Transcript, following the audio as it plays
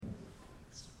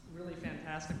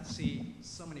fantastic to see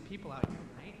so many people out here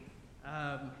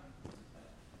tonight.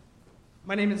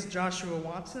 My name is Joshua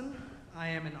Watson. I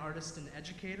am an artist and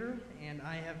educator, and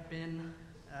I have been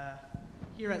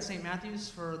here at St. Matthew's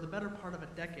for the better part of a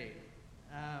decade.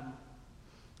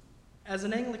 As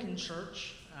an Anglican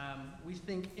church, we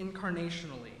think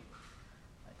incarnationally.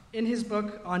 In his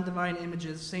book on divine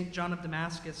images, St. John of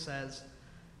Damascus says,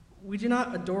 "We do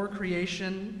not adore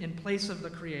creation in place of the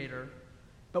Creator,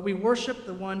 but we worship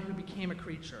the one who became a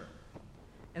creature.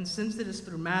 And since it is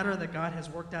through matter that God has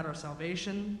worked out our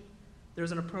salvation, there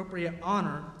is an appropriate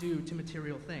honor due to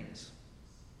material things."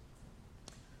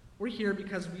 We're here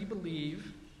because we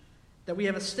believe that we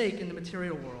have a stake in the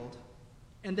material world,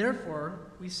 and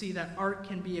therefore we see that art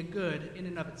can be a good in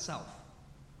and of itself.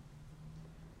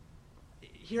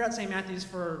 Here at St. Matthew's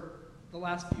for the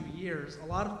last few years, a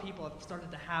lot of people have started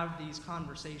to have these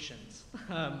conversations.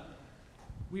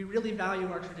 We really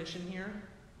value our tradition here,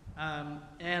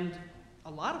 and a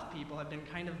lot of people have been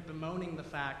kind of bemoaning the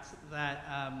fact that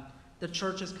the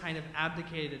church has kind of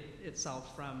abdicated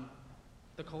itself from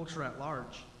the culture at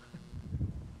large.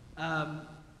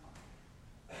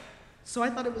 So I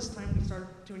thought it was time we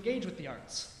start to engage with the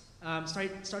arts,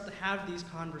 start to have these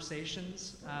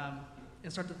conversations,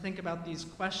 and start to think about these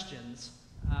questions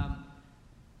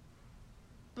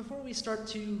before we start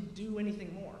to do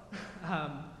anything more.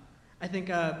 I think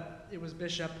it was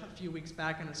Bishop a few weeks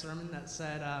back in a sermon that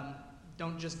said,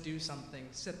 don't just do something,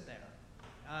 sit there.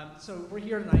 So we're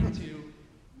here tonight to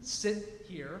sit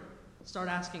here, start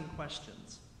asking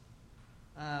questions.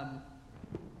 And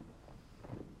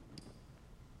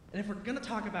if we're going to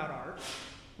talk about art,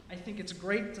 I think it's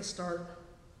great to start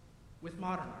with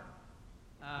modern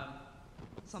art.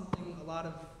 Something a lot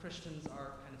of Christians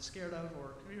are kind of scared of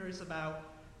or curious about,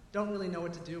 don't really know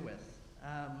what to do with.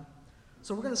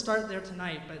 So we're going to start there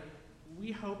tonight, but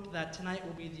we hope that tonight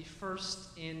will be the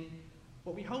first in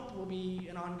what we hope will be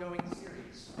an ongoing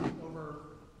series over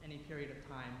any period of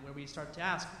time where we start to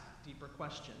ask deeper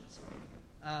questions.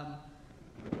 And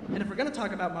if we're going to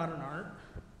talk about modern art,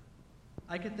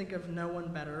 I could think of no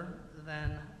one better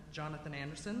than Jonathan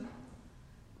Anderson.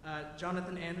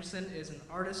 Jonathan Anderson is an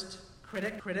artist,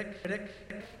 critic,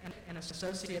 and an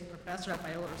associate professor at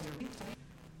Biola University,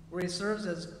 where he serves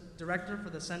as director for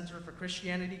the Center for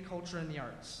Christianity, Culture, and the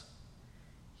Arts.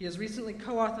 He has recently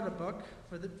co-authored a book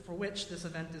for which this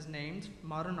event is named,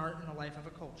 Modern Art in the Life of a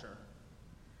Culture.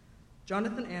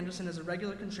 Jonathan Anderson is a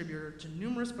regular contributor to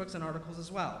numerous books and articles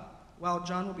as well. While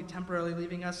John will be temporarily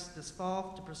leaving us this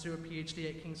fall to pursue a PhD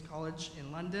at King's College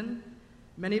in London,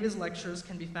 many of his lectures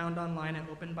can be found online at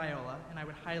Open Biola, and I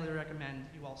would highly recommend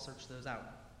you all search those out.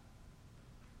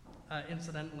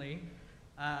 Incidentally,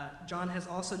 John has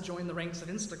also joined the ranks of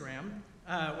Instagram,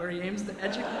 where he aims to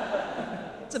educate.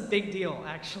 It's a big deal,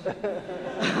 actually.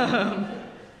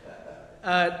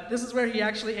 This is where he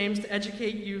actually aims to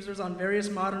educate users on various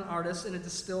modern artists in a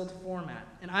distilled format.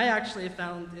 And I actually have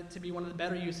found it to be one of the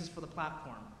better uses for the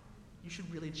platform. You should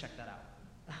really check that out.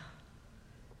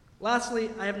 Lastly,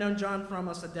 I have known John for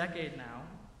almost a decade now.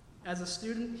 As a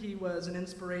student, he was an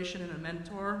inspiration and a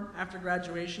mentor. After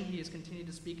graduation, he has continued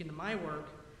to speak into my work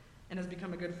and has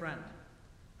become a good friend.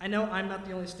 I know I'm not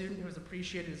the only student who has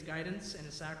appreciated his guidance and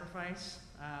his sacrifice.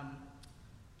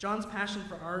 John's passion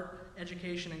for art,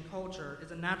 education, and culture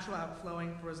is a natural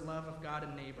outflowing for his love of God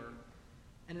and neighbor,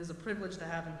 and it is a privilege to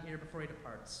have him here before he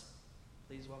departs.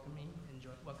 Please welcoming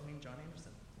John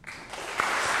Anderson.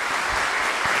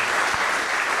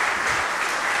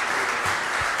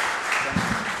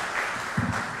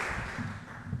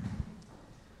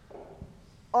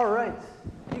 All right,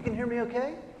 you can hear me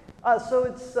okay? So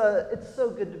it's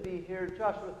so good to be here.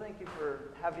 Joshua, thank you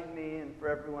for having me and for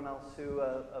everyone else who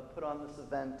put on this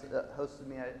event, hosted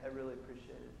me. I really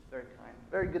appreciate it. It's very kind.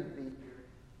 Very good to be here.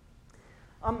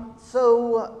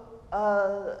 So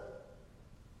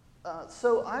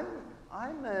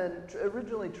I'm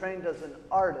originally trained as an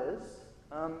artist,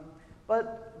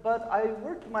 but I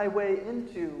worked my way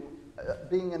into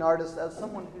being an artist as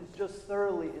someone who's just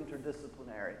thoroughly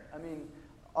interdisciplinary. I mean,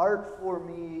 art for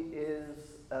me is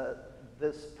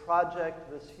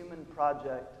this human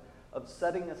project of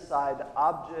setting aside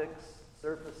objects,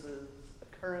 surfaces,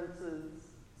 occurrences,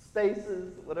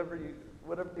 spaces, whatever you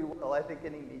will. I think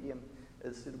any medium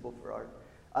is suitable for art.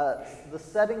 The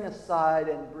setting aside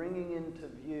and bringing into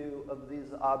view of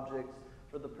these objects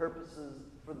for the purpose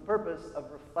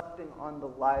of reflecting on the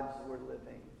lives we're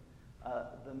living,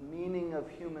 the meaning of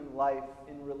human life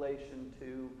in relation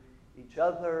to each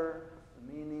other,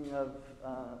 the meaning of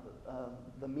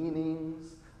the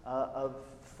meanings of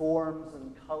forms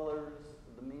and colors,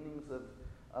 the meanings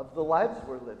of the lives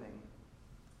we're living.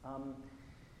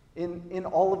 in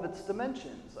all of its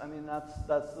dimensions. I mean, that's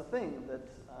the thing, that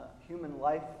human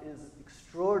life is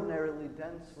extraordinarily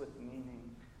dense with meaning,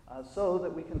 so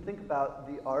that we can think about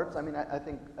the arts. I mean, I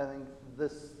think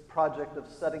this project of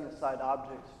setting aside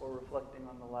objects for reflecting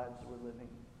on the lives we're living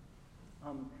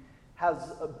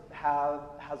has a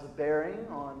bearing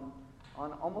on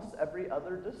almost every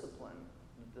other discipline,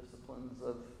 the disciplines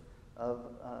of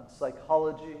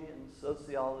psychology and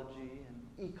sociology and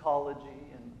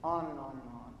ecology and on and on and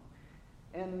on.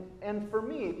 And for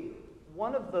me,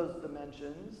 one of those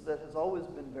dimensions that has always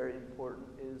been very important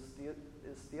is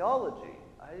theology.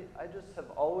 I just have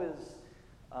always,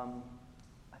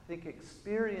 I think,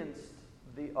 experienced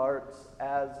the arts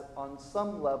as, on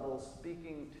some level,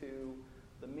 speaking to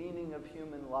the meaning of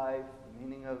human life, the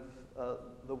meaning of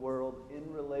the world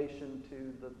in relation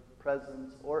to the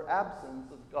presence or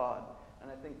absence of God.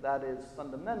 And I think that is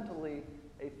fundamentally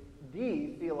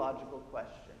the theological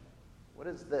question. What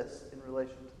is this in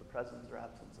relation to the presence or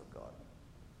absence of God?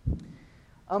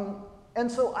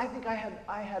 And so I think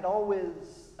I had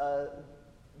always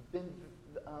been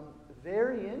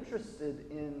very interested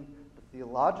in the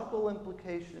theological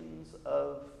implications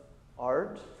of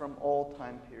art from all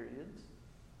time periods,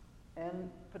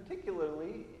 and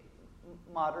particularly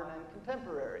modern and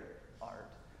contemporary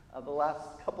art. The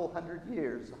last couple hundred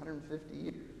years, 150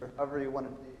 years, or however you want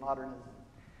to say modernism.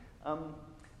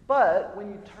 But when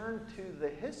you turn to the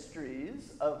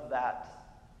histories of that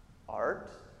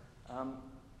art,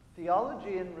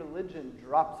 theology and religion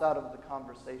drops out of the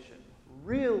conversation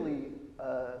really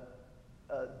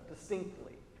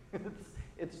distinctly.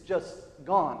 It's just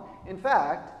gone. In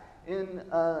fact,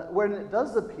 when it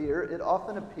does appear, it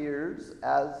often appears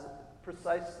as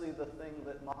precisely the thing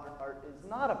that modern art is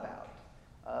not about.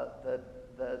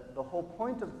 The whole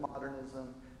point of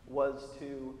modernism was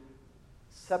to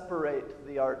separate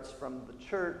the arts from the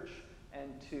church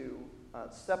and to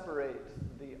separate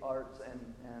the arts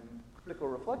and critical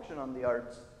reflection on the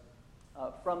arts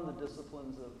from the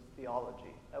disciplines of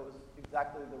theology. That was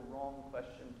exactly the wrong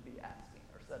question to be asking,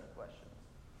 or set of questions.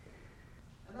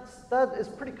 And that is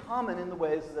pretty common in the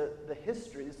ways that the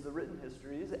histories, the written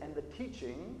histories, and the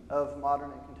teaching of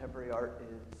modern and contemporary art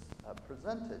is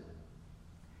presented.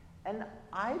 And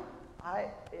I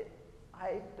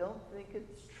don't think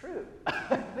it's true.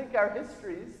 I think our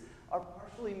histories are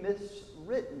partially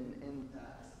miswritten in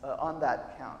that, on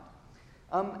that count.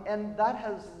 And that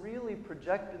has really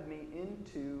projected me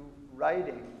into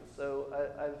writing. So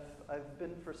I've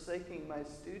been forsaking my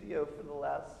studio for the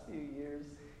last few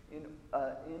years in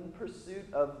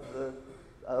pursuit of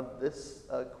this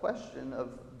question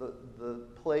of the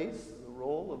place, the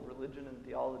role of religion and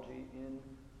theology in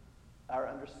our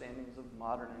understandings of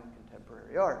modern and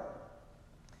contemporary art.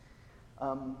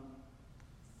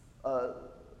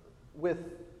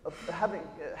 With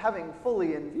having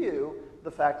fully in view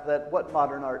the fact that what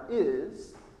modern art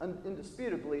is,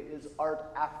 indisputably, is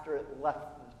art after it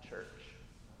left the church,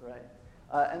 right?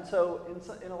 And so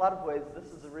in a lot of ways,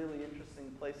 this is a really interesting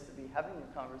place to be having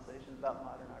a conversation about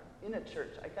modern art in a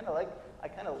church. I kind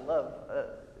of love,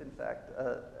 in fact,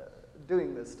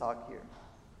 doing this talk here.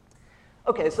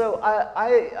 Okay, so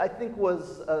I think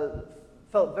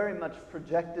felt very much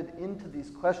projected into these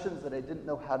questions that I didn't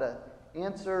know how to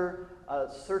answer,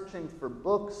 searching for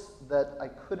books that I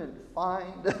couldn't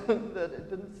find, that it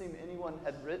didn't seem anyone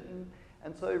had written,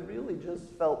 and so I really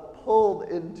just felt pulled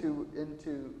into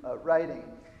writing.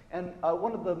 And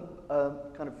one of the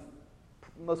kind of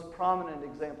most prominent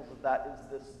examples of that is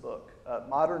this book,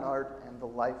 Modern Art and the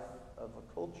Life of a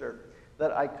Culture,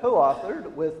 that I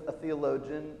co-authored with a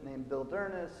theologian named Bill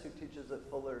Dernis, who teaches at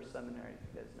Fuller Seminary, if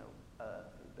you guys know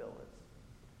who Bill is.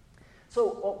 So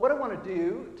what I want to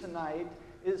do tonight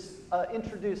is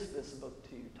introduce this book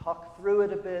to you, talk through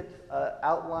it a bit,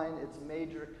 outline its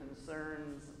major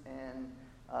concerns, and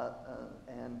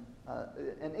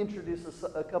introduce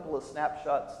a couple of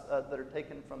snapshots that are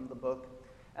taken from the book,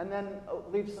 and then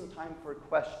leave some time for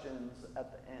questions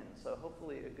at the end. So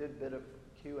hopefully a good bit of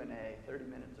Q&A, 30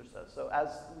 minutes or so. So as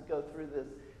we go through this,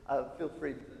 feel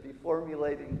free to be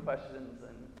formulating questions,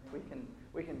 and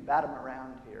we can bat them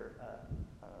around here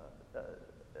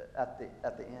at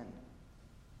the end.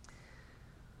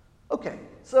 Okay,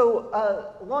 so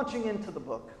launching into the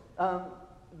book.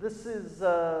 This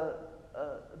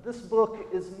book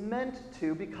is meant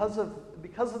to, because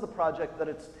of the project that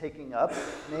it's taking up,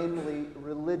 namely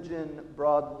religion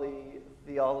broadly,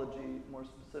 theology more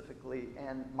specifically,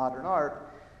 and modern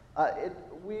art,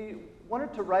 we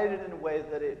wanted to write it in a way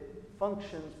that it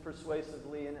functions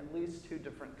persuasively in at least two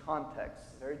different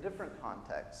contexts, very different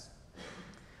contexts.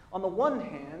 On the one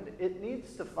hand, it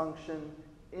needs to function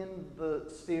in the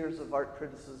spheres of art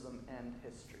criticism and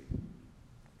history.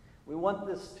 We want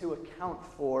this to account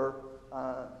for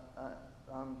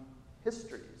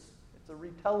histories. It's a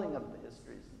retelling of the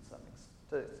histories to some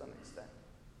extent.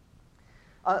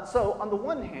 So on the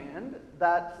one hand,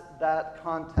 that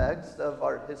context of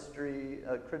art history,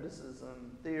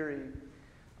 criticism, theory,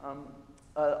 on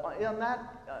that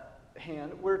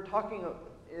hand, we're talking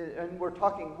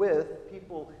with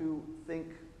people who think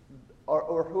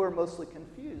or who are mostly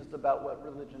confused about what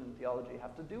religion and theology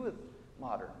have to do with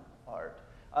modern art.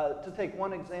 To take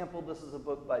one example, this is a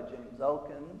book by James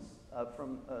Elkins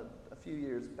from a few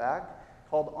years back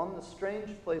called On the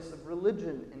Strange Place of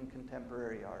Religion in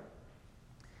Contemporary Art.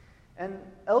 And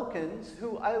Elkins,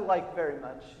 who I like very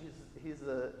much, he's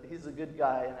a good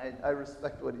guy, and I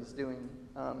respect what he's doing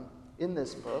in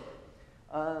this book.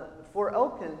 For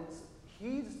Elkins,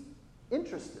 he's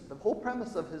interested. The whole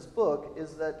premise of his book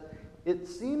is that it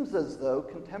seems as though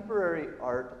contemporary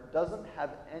art doesn't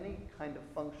have any kind of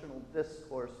functional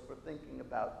discourse for thinking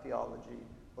about theology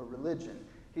or religion.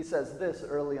 He says this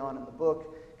early on in the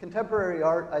book: contemporary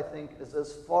art, I think, is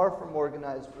as far from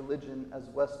organized religion as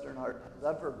Western art has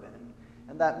ever been,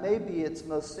 and that may be its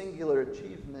most singular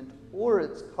achievement or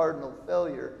its cardinal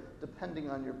failure, depending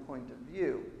on your point of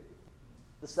view.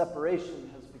 The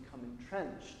separation has become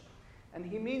entrenched. And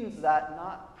he means that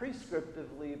not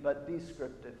prescriptively, but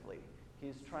descriptively.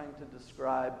 He's trying to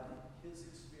describe his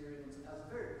experience as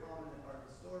a very prominent art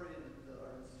historian at the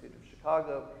Art Institute of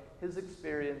Chicago, his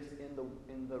experience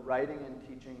in the writing and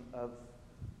teaching of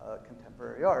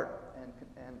contemporary art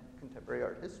and contemporary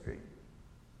art history.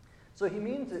 So he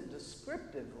means it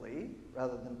descriptively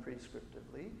rather than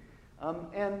prescriptively.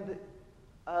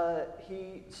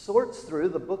 He sorts through,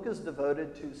 the book is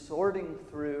devoted to sorting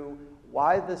through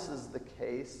why this is the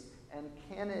case, and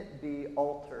can it be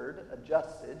altered,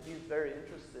 adjusted. He's very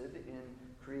interested in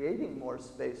creating more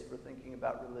space for thinking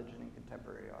about religion in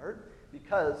contemporary art,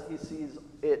 because he sees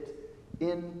it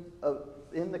in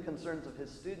the concerns of his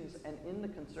students and in the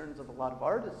concerns of a lot of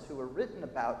artists who are written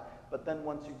about, but then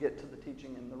once you get to the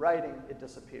teaching and the writing, it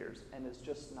disappears and is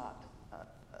just not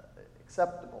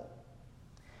acceptable.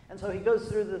 And so he goes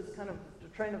through this kind of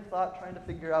train of thought, trying to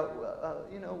figure out,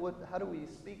 how do we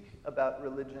speak about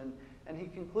religion? And he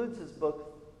concludes his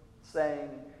book saying,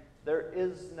 there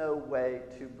is no way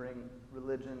to bring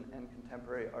religion and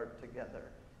contemporary art together.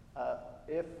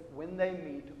 When they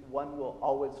meet, one will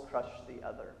always crush the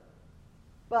other.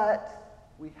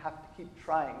 But we have to keep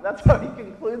trying. That's how he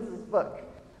concludes his book.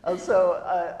 So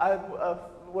I'm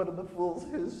one of the fools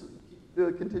who's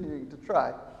continuing to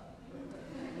try.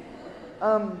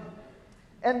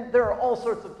 And there are all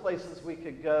sorts of places we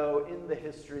could go in the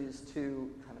histories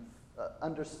to kind of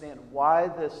understand why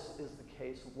this is the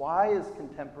case. Why is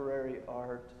contemporary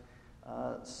art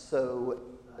so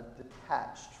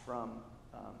detached from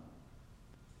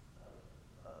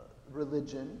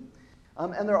religion?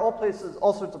 And there are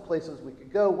all sorts of places we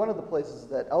could go. One of the places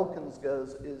that Elkins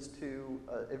goes is to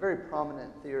a very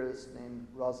prominent theorist named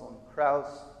Rosalind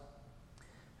Krauss,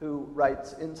 who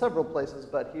writes in several places,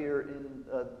 but here in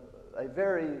a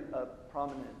very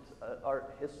prominent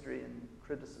art history and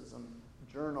criticism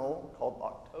journal called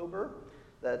October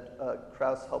that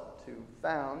Krauss helped to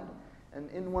found. And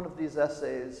in one of these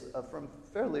essays from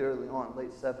fairly early on,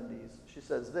 late 70s, she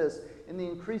says this: in the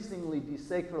increasingly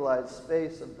desacralized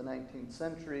space of the 19th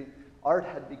century, art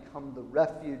had become the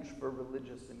refuge for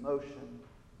religious emotion.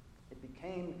 It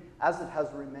became, as it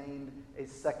has remained, a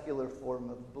secular form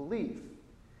of belief.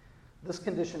 This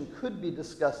condition could be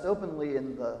discussed openly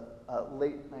in the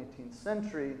late 19th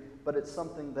century, but it's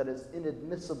something that is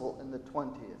inadmissible in the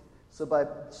 20th. So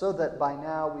that by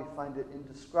now we find it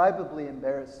indescribably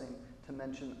embarrassing to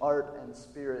mention art and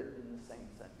spirit in the same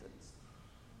sentence.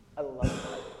 I love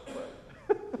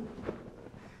that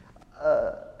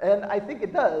quote. And I think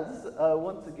it does,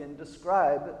 once again,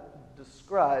 describe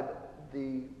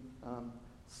the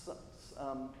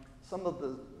some of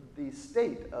the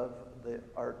state of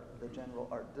the general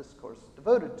art discourse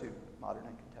devoted to modern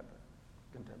and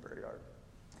contemporary art.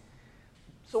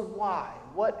 So why?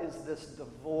 What is this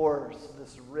divorce,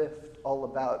 this rift all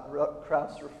about?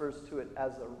 Krauss refers to it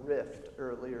as a rift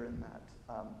earlier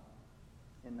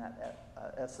in that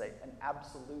essay, an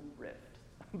absolute rift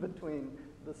between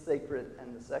the sacred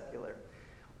and the secular.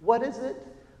 What is it?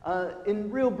 In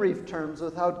real brief terms,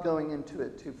 without going into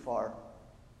it too far,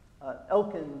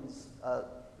 Elkins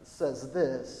says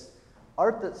this: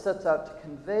 art that sets out to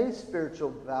convey spiritual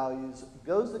values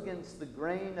goes against the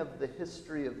grain of the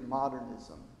history of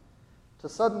modernism. To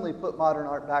suddenly put modern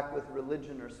art back with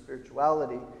religion or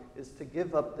spirituality is to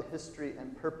give up the history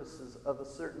and purposes of a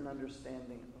certain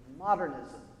understanding of and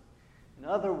modernism. In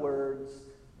other words,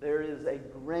 there is a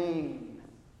grain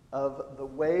of the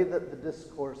way that the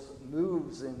discourse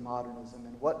moves in modernism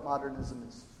and what modernism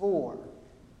is for,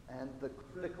 and the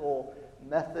critical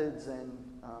methods and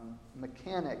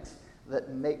mechanics that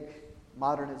make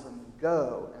modernism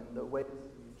go, and the ways that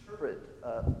we interpret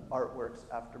artworks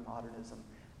after modernism,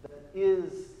 that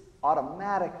is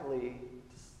automatically,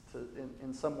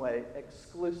 in some way,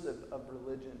 exclusive of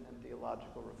religion and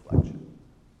theological reflection.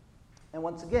 And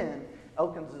once again,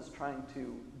 Elkins is trying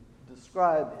to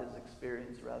describe his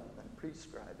experience rather than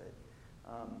prescribe it.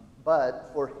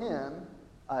 But for him,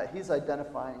 he's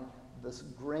identifying this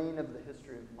grain of the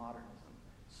history of modernism.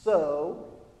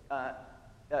 So, I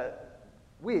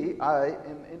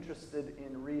am interested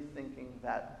in rethinking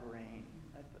that grain.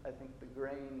 I think the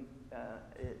grain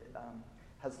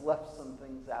has left some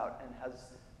things out and has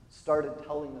started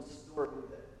telling a story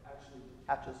that actually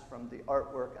detaches from the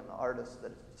artwork and the artist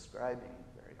that it's describing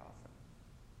very often.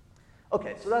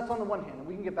 Okay, so that's on the one hand, and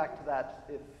we can get back to that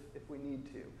if we need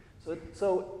to.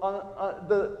 So on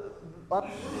the one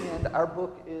hand, our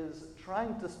book is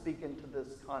trying to speak into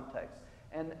this context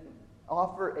and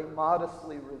offer a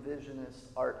modestly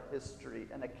revisionist art history,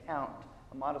 an account,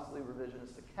 a modestly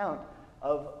revisionist account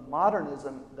of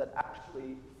modernism that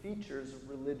actually features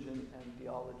religion and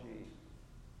theology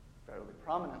fairly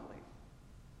prominently.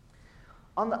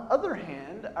 On the other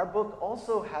hand, our book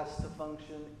also has to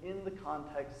function in the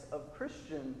context of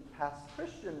past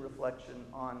Christian reflection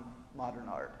on modern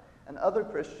art, and other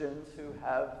Christians who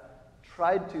have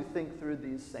tried to think through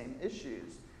these same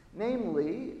issues.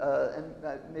 Namely, and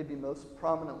maybe most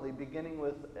prominently, beginning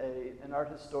with an art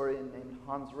historian named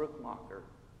Hans Ruckmacher,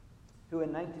 who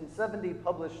in 1970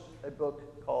 published a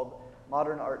book called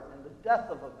Modern Art and the Death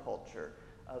of a Culture.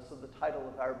 So the title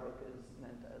of our book is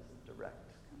meant as a direct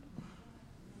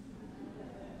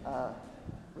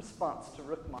response to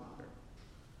Ruckmacher.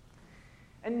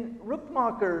 And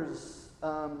Ruckmacher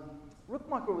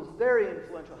was very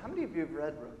influential. How many of you have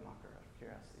read Ruckmacher, out of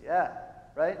curiosity? Yeah,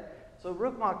 right? So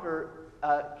Ruckmacher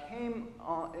came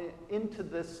into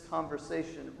this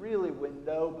conversation really when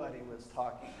nobody was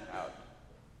talking about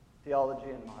theology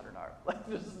and modern art. Like,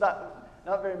 just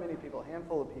not very many people, a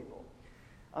handful of people.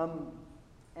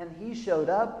 And he showed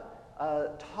up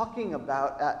talking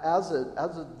about, as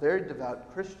a very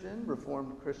devout Christian,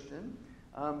 Reformed Christian,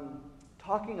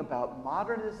 talking about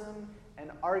modernism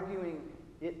and arguing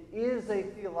it is a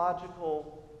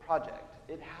theological project.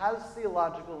 It has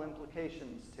theological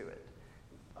implications to it.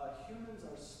 Humans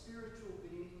are spiritual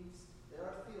beings, they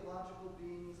are theological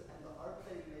beings, and the art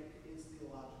they make is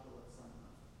theological at some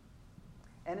level.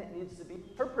 And it needs to be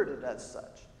interpreted as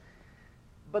such.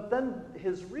 But then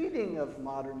his reading of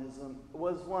modernism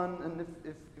was one, and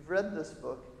if you've read this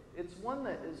book, it's one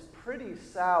that is pretty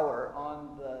sour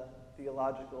on the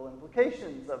theological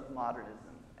implications of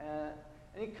modernism. And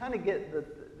you kind of get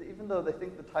even though they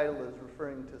think the title is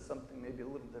referring to something maybe a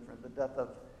little different, the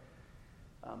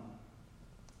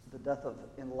death of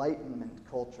Enlightenment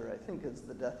culture, I think is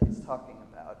the death he's talking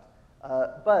about.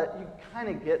 But you kind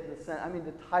of get the sense, I mean,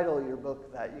 to title your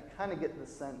book that, you kind of get the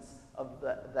sense of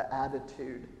the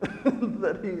attitude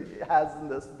that he has in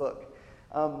this book.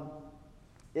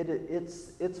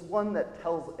 It's one that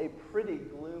tells a pretty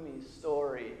gloomy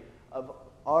story of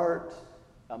art,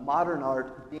 modern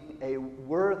art, being a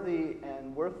worthy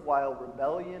and worthwhile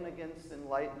rebellion against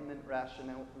Enlightenment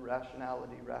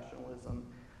rationality, rationalism,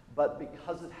 but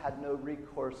because it had no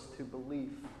recourse to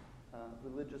belief,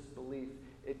 religious belief,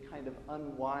 it kind of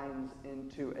unwinds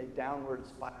into a downward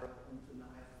spiral into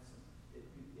nihilism.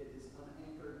 It is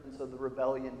unanchored, and so the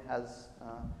rebellion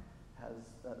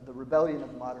the rebellion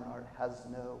of modern art has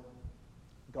no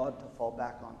God to fall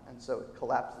back on, and so it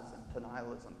collapses into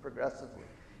nihilism progressively.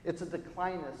 It's a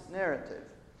declinist narrative.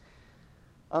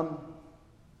 And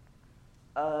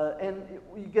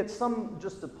you get some,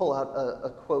 just to pull out a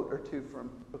quote or two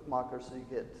from Ruckmacher so you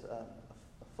get a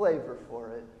flavor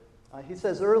for it. He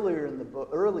says early in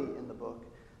the book,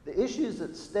 the issues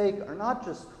at stake are not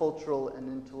just cultural and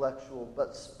intellectual,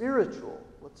 but spiritual.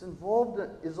 What's involved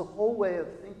is a whole way of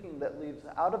thinking that leaves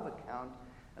out of account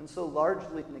and so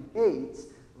largely negates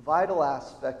vital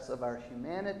aspects of our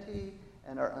humanity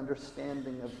and our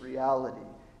understanding of reality.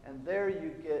 And there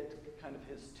you get kind of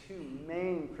his two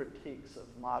main critiques of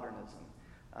modernism,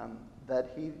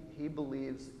 that he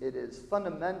believes it is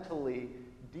fundamentally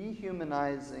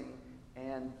dehumanizing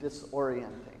and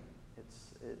disorienting.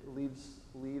 It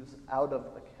leaves out of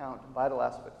account vital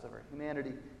aspects of our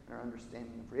humanity and our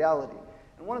understanding of reality.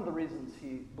 And one of the reasons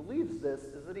he believes this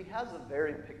is that he has a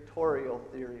very pictorial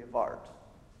theory of art,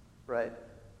 right?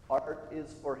 Art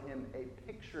is for him a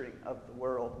picturing of the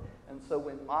world. And so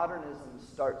when modernism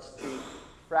starts to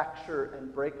fracture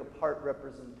and break apart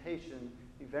representation,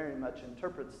 he very much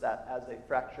interprets that as a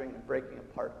fracturing and breaking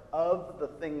apart of the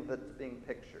thing that's being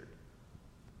pictured.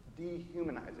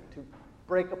 Dehumanizing. To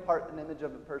break apart an image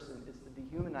of a person is to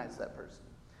dehumanize that person.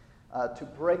 To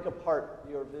break apart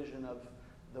your vision of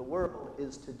the world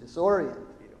is to disorient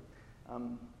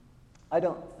you. I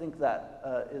don't think that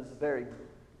is very,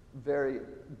 very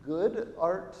good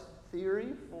art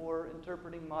theory for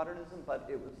interpreting modernism, but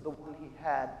it was the one he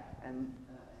had, and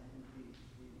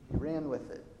he ran with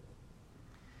it.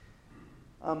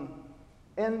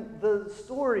 And the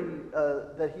story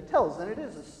that he tells, and it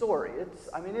is a story, it's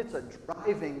a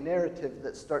driving narrative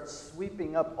that starts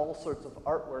sweeping up all sorts of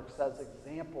artworks as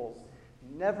examples.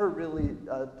 He never really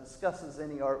discusses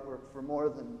any artwork for more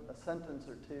than a sentence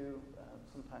or two,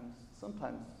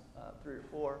 sometimes 3 or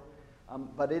 4.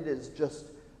 But it is just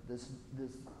this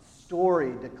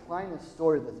story, declinist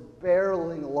story that's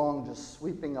barreling along, just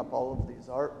sweeping up all of these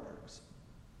artworks.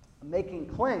 Making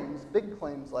claims, big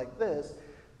claims like this,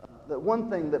 that one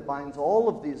thing that binds all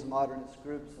of these modernist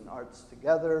groups and arts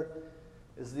together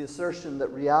is the assertion that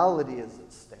reality is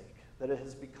at stake, that it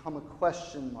has become a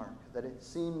question mark, that it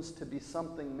seems to be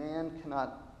something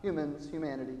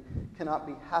humanity cannot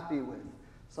be happy with,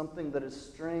 something that is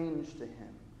strange to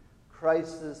him.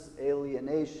 Crisis,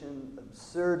 alienation,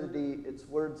 absurdity, it's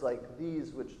words like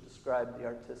these which describe the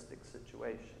artistic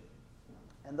situation.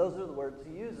 And those are the words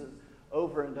he uses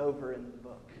over and over in the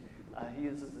book. He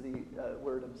uses the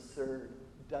word absurd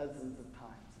dozens of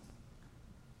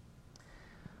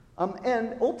times.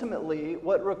 And ultimately,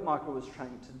 what Rookmaaker was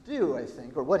trying to do, I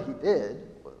think, or what he did,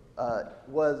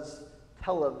 was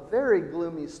tell a very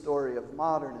gloomy story of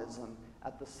modernism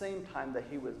at the same time that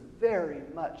he was very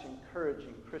much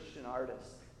encouraging Christian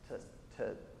artists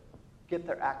to get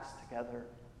their acts together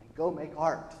and go make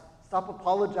art. Stop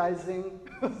apologizing.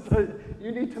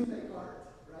 You need to make art,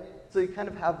 right? So you kind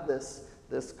of have this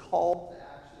call to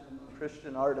action among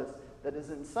Christian artists that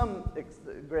is in some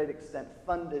great extent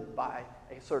funded by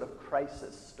a sort of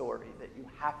crisis story that you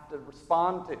have to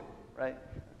respond to, right?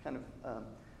 Kind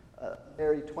of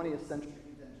very 20th century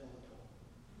evangelical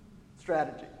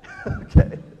strategy.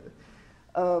 Okay.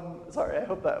 Sorry, I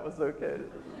hope that was okay.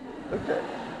 Okay.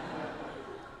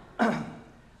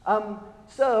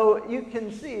 So you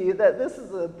can see that this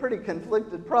is a pretty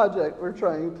conflicted project we're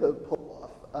trying to pull off.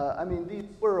 These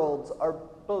worlds are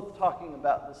both talking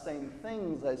about the same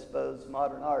things, I suppose,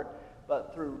 modern art,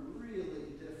 but through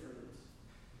really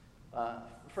different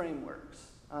frameworks.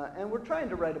 And we're trying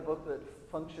to write a book that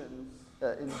functions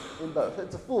in both.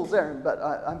 It's a fool's errand, but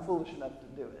I'm foolish enough to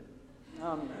do it.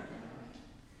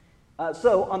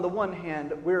 So on the one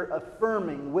hand, we're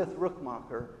affirming with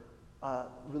Rookmaaker,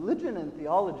 religion and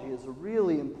theology is a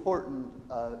really important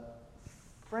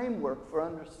framework for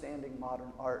understanding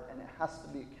modern art, and it has to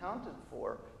be accounted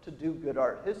for to do good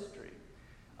art history.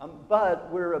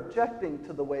 But we're objecting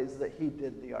to the ways that he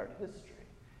did the art history.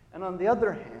 And on the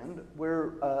other hand,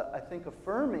 we're, I think,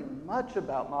 affirming much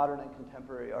about modern and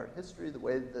contemporary art history, the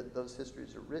way that those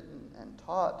histories are written and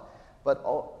taught, but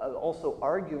also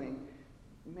arguing,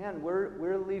 man,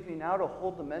 we're leaving out a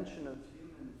whole dimension of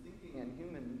human thinking and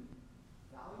human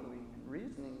valuing and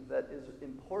reasoning that is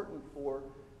important for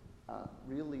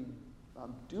really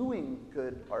doing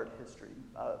good art history,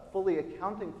 fully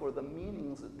accounting for the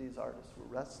meanings that these artists were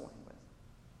wrestling with.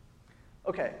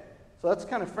 Okay, so that's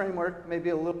kind of framework, maybe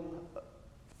a little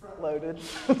front-loaded,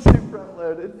 too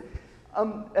front-loaded.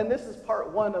 And this is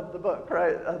part 1 of the book,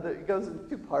 right? It goes in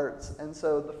 2 parts. And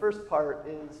so the first part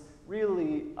is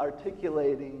really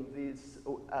articulating these,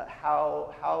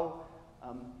 how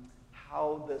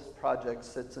this project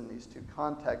sits in these 2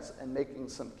 contexts and making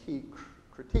some key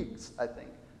critiques, I think,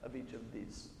 of each of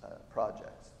these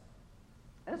projects.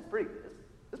 And it's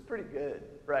pretty good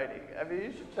writing.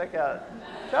 You should check out,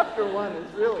 chapter 1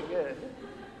 is really good.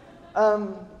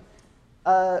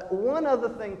 One other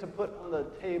thing to put on the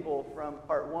table from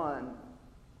part 1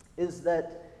 is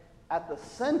that at the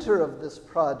center of this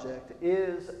project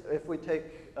is, if we take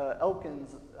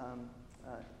Elkins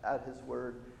at his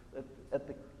word,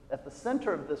 at the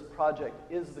center of this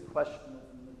project is the question of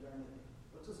modernity.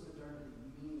 What does modernity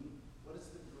mean? What is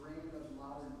the grain of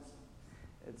modernism?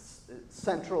 It's a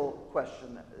central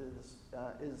question that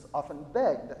is often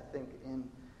begged, I think, in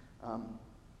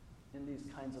these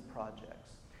kinds of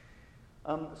projects.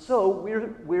 So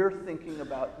we're thinking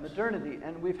about modernity,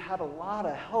 and we've had a lot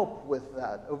of help with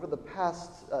that. Over the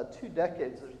past 2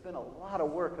 decades, there's been a lot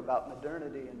of work about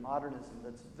modernity and modernism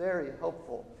that's very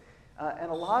helpful.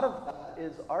 And a lot of that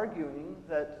is arguing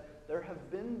that that there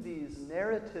have been these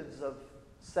narratives of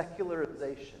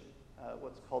secularization,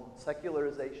 what's called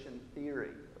secularization theory,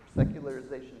 or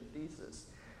secularization thesis,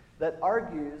 that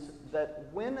argues that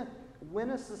when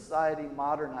a society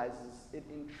modernizes, it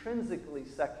intrinsically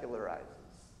secularizes,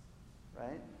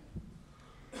 right?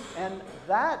 And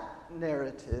that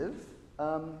narrative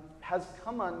has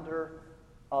come under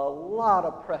a lot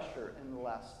of pressure in the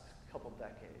last couple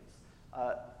decades.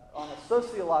 On a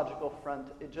sociological front,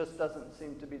 it just doesn't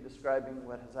seem to be describing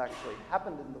what has actually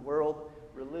happened in the world.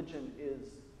 Religion is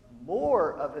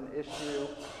more of an issue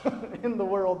in the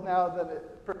world now than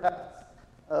it perhaps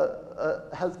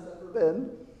has ever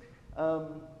been.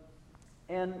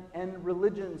 And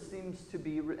religion seems to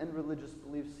be, and religious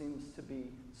belief seems to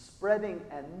be spreading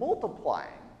and multiplying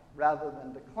rather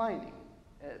than declining,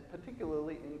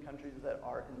 particularly in countries that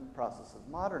are in the process of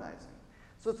modernizing.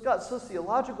 So it's got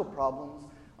sociological problems.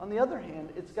 On the other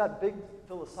hand, it's got big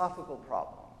philosophical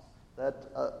problems that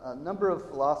a number of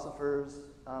philosophers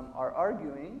are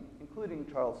arguing, including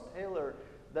Charles Taylor,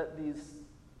 that these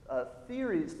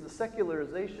theories, the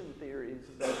secularization theories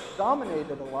that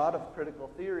dominated a lot of critical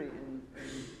theory in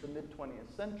the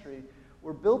mid-20th century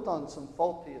were built on some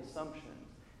faulty assumptions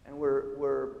and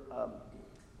were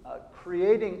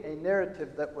creating a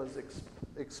narrative that was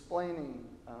explaining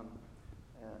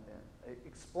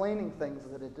things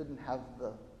that it didn't have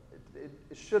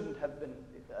it shouldn't have been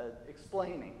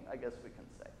explaining, I guess we can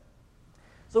say.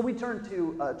 So we turn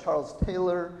to Charles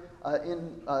Taylor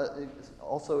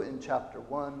also in chapter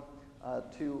 1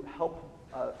 to help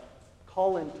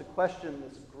call into question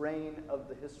this grain of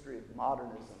the history of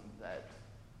modernism that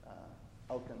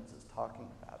Elkins is talking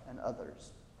about, and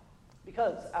others.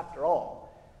 Because, after all,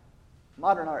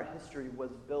 modern art history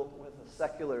was built with a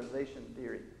secularization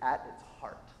theory at its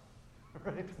heart,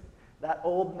 right? That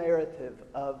old narrative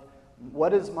of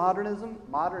what is modernism?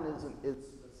 Modernism is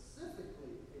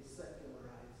specifically a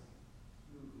secularizing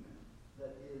movement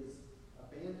that is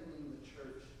abandoning the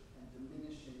church and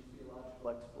diminishing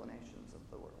theological explanations of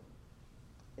the world.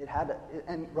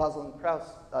 And Rosalind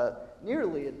Krauss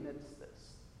nearly admits this.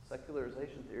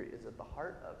 Secularization theory is at the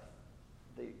heart of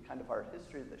the kind of art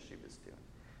history that she was doing.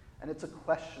 And it's a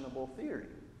questionable theory.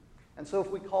 And so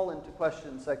if we call into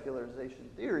question secularization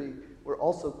theory, we're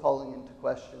also calling into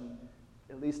question,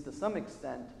 at least to some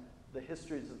extent, the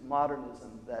histories of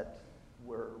modernism that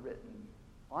were written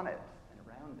on it and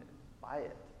around it, by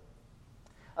it.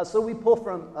 So we pull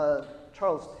from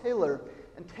Charles Taylor,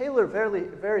 and Taylor very,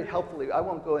 very helpfully, I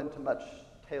won't go into much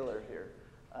Taylor here,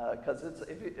 because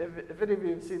if any of you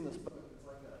have seen this book,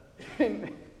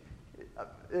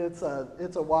 it's like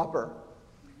it's a whopper.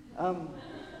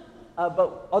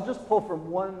 But I'll just pull from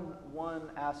one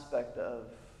aspect of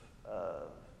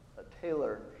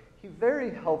Taylor. He very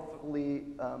helpfully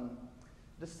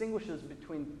distinguishes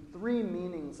between three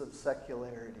meanings of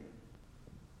secularity.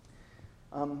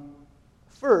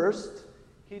 First,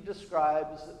 he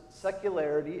describes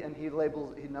secularity, and he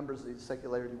numbers these: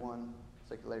 secularity 1,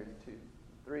 secularity 2,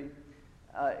 3.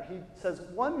 He says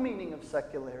one meaning of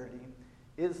secularity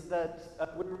is that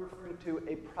we're referring to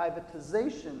a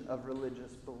privatization of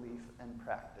religious belief and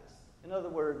practice. In other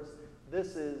words,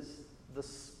 this is the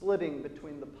splitting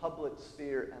between the public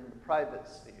sphere and the private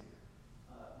sphere.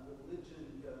 Religion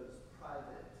goes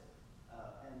private,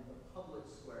 and the public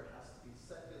square has to be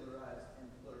secularized and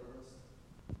pluralistic.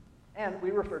 And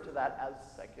we refer to that as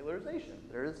secularization.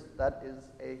 That is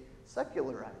a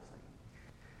secularizing.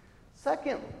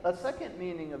 A second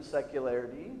meaning of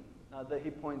secularity that he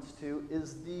points to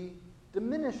is the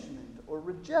diminishment or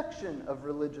rejection of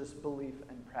religious belief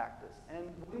and practice. And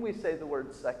when we say the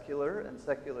word secular and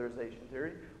secularization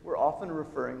theory, we're often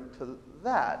referring to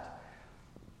that,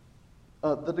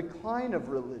 the decline of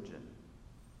religion.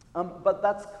 But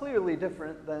that's clearly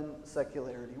different than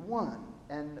secularity 1.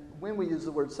 And when we use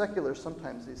the word secular,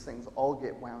 sometimes these things all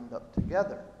get wound up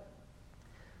together.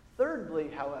 Thirdly,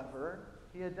 however,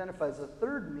 he identifies a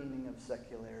third meaning of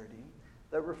secularity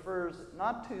that refers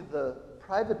not to the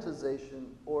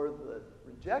privatization or the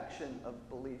rejection of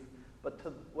belief, but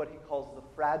to what he calls the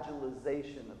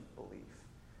fragilization of belief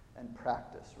and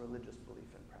practice, religious belief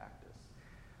and practice.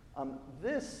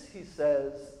 This, he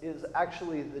says, is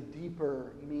actually the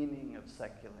deeper meaning of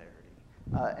secularity.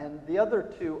 And the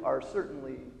other two are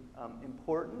certainly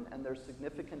important, and they're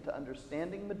significant to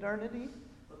understanding modernity.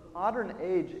 But the modern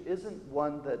age isn't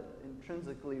one that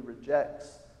intrinsically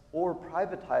rejects or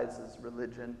privatizes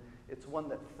religion. It's one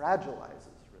that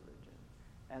fragilizes religion.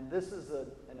 And this is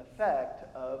an effect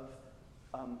of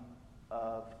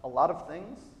a lot of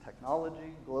things,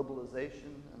 technology,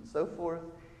 globalization, and so forth,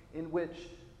 in which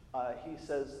he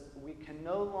says, we can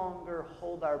no longer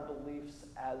hold our beliefs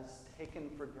as taken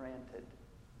for granted.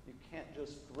 You can't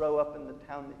just grow up in the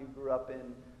town that you grew up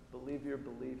in, believe your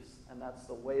beliefs, and that's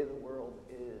the way the world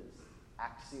is,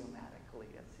 axiomatically,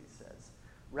 as he says.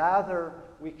 Rather,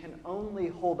 we can only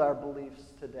hold our beliefs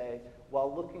today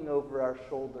while looking over our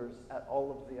shoulders at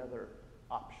all of the other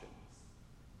options.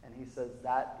 And he says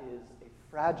that is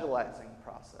a fragilizing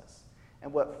process.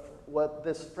 And what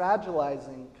this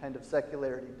fragilizing kind of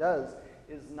secularity does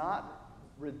is not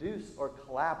reduce or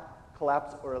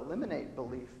collapse or eliminate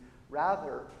belief.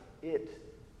 Rather, it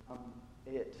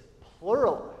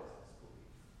pluralizes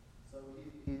belief. So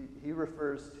he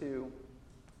refers to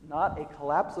not a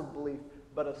collapse of belief,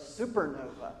 but a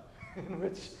supernova in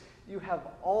which you have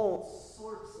all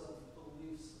sorts of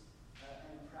beliefs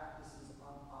and practices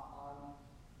on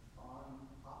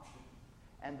option,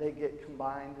 and they get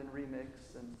combined and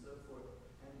remixed and so forth.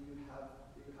 And you have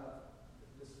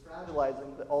this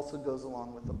fragilizing that also goes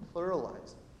along with the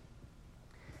pluralizing.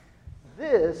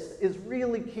 This is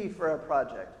really key for our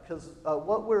project, because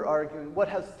what we're arguing, what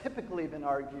has typically been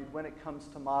argued when it comes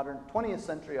to modern 20th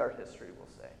century art history, we'll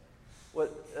say,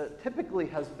 what typically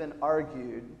has been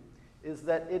argued is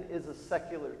that it is a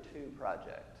secular too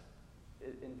project.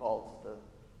 It involves the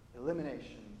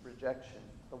elimination, rejection,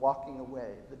 the walking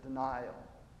away, the denial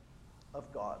of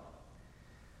God.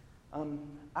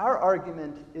 Our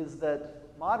argument is that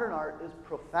modern art is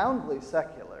profoundly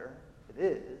secular. It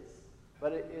is.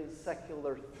 But it is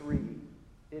secular 3.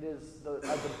 It is the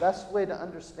best way to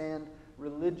understand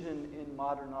religion in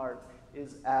modern art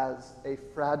is as a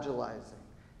fragilizing.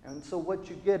 And so what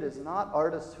you get is not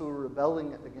artists who are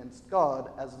rebelling against God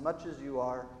as much as you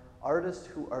are artists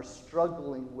who are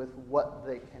struggling with what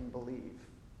they can believe,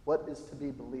 what is to be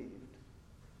believed.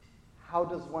 How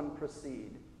does one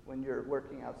proceed when you're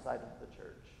working outside of the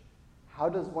church? How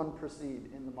does one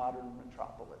proceed in the modern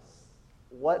metropolis?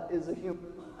 What is a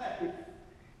human life?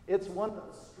 It's one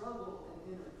of struggle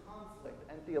and inner conflict,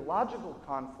 and theological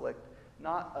conflict,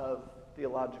 not of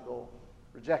theological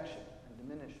rejection and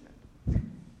diminishment.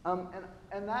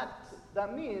 And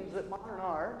that means that modern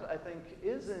art, I think,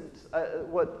 isn't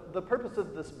what the purpose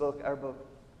of this book, our book,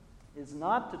 is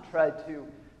not to try to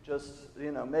just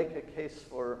make a case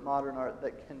for modern art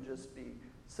that can just be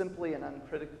simply and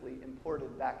uncritically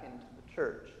imported back into the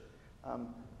church.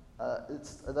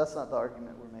 That's not the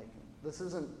argument we're making. This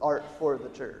isn't art for the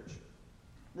church.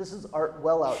 This is art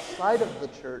well outside of the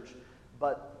church,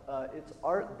 but it's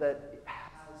art that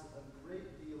has a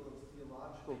great deal of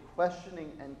theological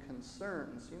questioning and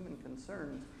concerns, human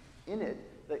concerns, in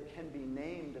it that can be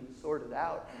named and sorted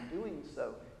out. And doing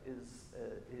so is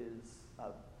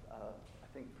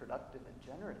I think, productive and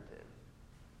generative.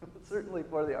 Certainly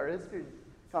for the art history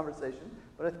conversation,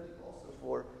 but I think also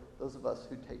for those of us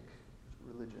who take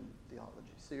religion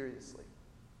theology seriously.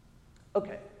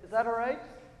 Okay, is that all right?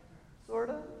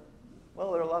 Sorta?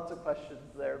 Well, there are lots of questions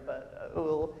there, but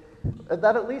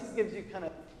that at least gives you kind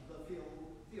of the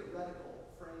theoretical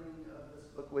framing of this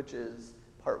book, which is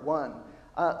part 1.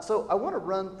 So I want to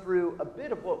run through a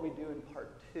bit of what we do in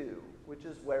part 2, which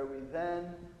is where we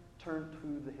then turn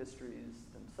to the histories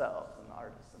themselves and the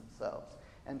artists themselves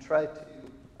and try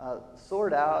to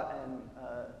sort out and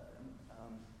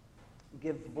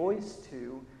give voice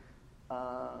to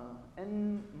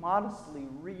and modestly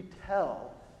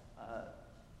retell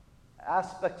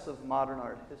aspects of modern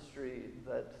art history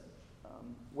that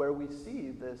where we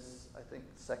see this, I think,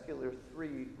 secular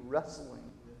 3 wrestling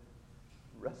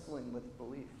with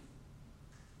belief.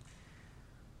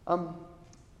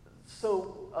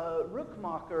 So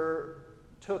Rookmaaker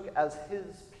took as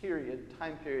his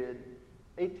time period,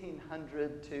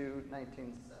 1800 to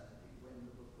 1970, when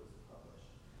the book was published.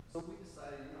 So we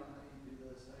decided, how you do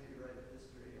this, how you write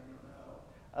history, I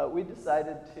don't know. We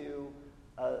decided to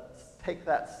take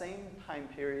that same time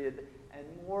period and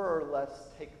more or less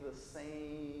take the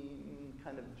same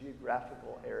kind of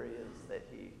geographical areas that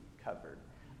he covered.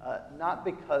 Not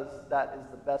because that is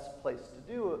the best place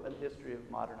to do a history of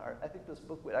modern art. I think this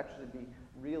book would actually be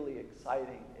really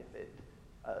exciting if it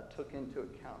took into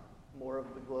account more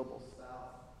of the global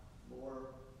south, more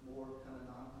kind of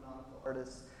non-canonical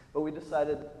artists. But we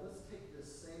decided, let's take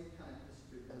this same kind of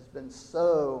history that has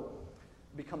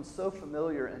become so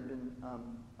familiar and been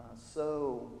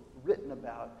so written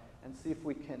about, and see if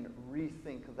we can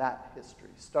rethink that history.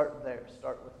 Start there,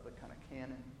 start with the kind of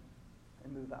canon,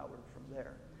 and move outward from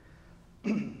there.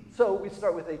 So we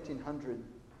start with 1800.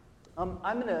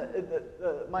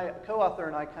 My co-author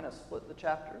and I kind of split the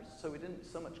chapters, so we didn't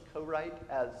so much co-write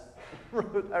as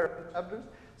wrote our chapters.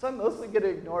 So I'm mostly going to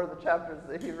ignore the chapters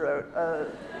that he wrote,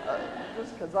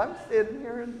 just because I'm standing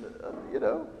here and,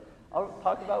 I'll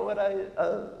talk about what I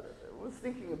was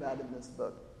thinking about in this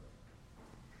book.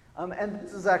 And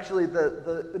this is actually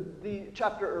the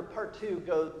chapter, or part 2,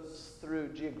 goes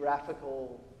through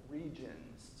geographical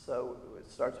regions. So it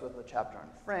starts with a chapter on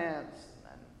France,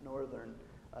 and then Northern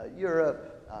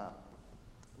Europe,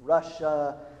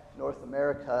 Russia, North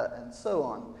America, and so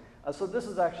on. So this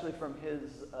is actually from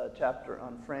his chapter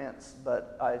on France,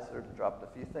 but I sort of dropped a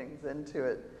few things into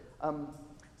it.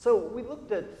 So we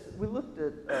looked at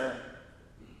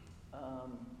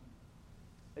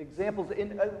examples.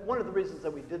 One of the reasons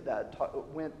that we did that,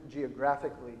 went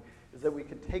geographically, is that we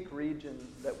could take regions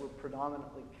that were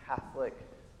predominantly Catholic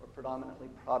or predominantly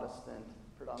Protestant,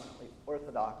 predominantly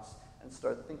Orthodox, and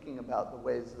start thinking about the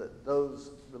ways that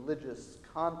those religious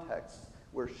contexts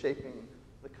were shaping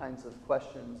the kinds of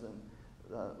questions and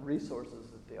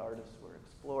resources that the artists were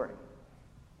exploring.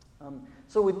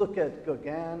 So we look at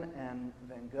Gauguin and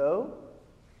Van Gogh,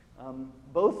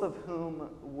 both of whom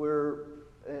were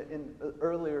in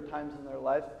earlier times in their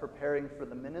life preparing for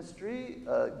the ministry.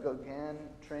 Gauguin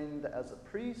trained as a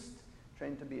priest,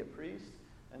 trained to be a priest,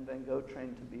 and Van Gogh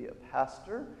trained to be a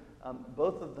pastor.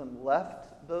 Both of them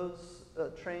left those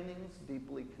trainings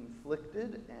deeply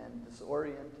conflicted and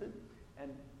disoriented,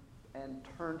 and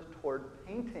turned toward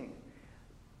painting.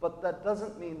 But that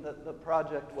doesn't mean that the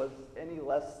project was any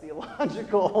less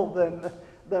theological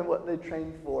than what they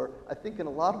trained for. I think in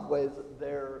a lot of ways,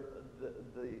 the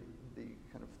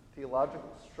kind of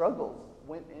theological struggles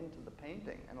went into the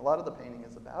painting, and a lot of the painting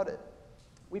is about it.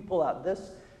 We pull out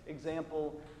this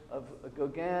example of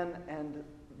Gauguin and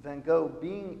Van Gogh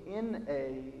being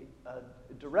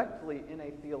directly in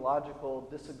a theological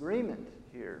disagreement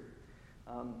here.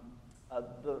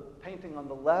 The painting on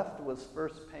the left was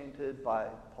first painted by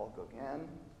Paul Gauguin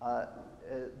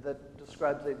that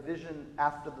describes a vision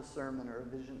after the sermon, or a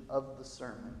vision of the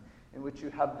sermon, in which you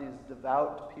have these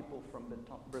devout people from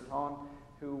Breton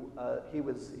who he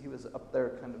was up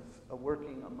there kind of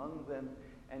working among them,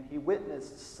 and he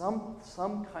witnessed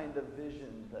some kind of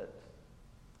vision that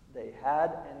they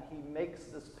had, and he makes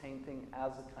this painting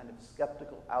as a kind of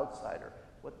skeptical outsider.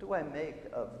 What do I make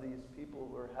of these people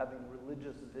who are having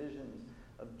religious visions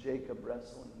of Jacob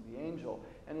wrestling the angel?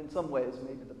 And in some ways,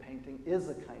 maybe the painting is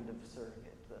a kind of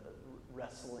surrogate,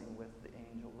 wrestling with the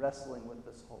angel, wrestling with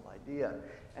this whole idea.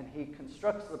 And he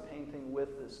constructs the painting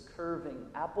with this curving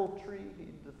apple tree. He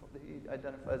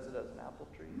identifies it as an apple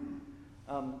tree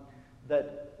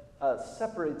that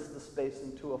separates the space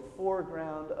into a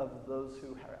foreground of those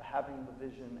who are having the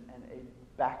vision and a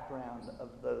background of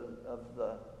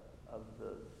the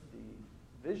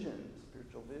vision,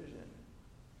 spiritual vision.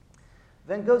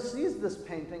 Van Gogh sees this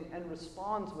painting and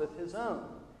responds with his own.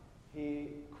 He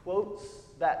quotes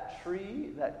that tree,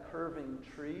 that curving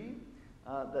tree,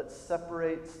 that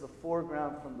separates the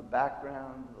foreground from the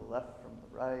background, the left from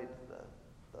the right,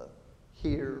 the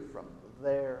here from the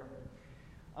there.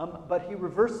 But he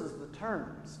reverses the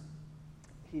terms.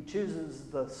 He chooses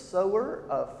the sower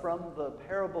from the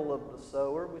parable of the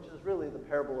sower, which is really the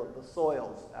parable of the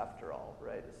soils, after all,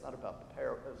 right? It's not about the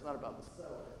it's not about the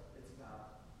sower. It's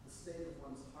about the state of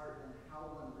one's heart and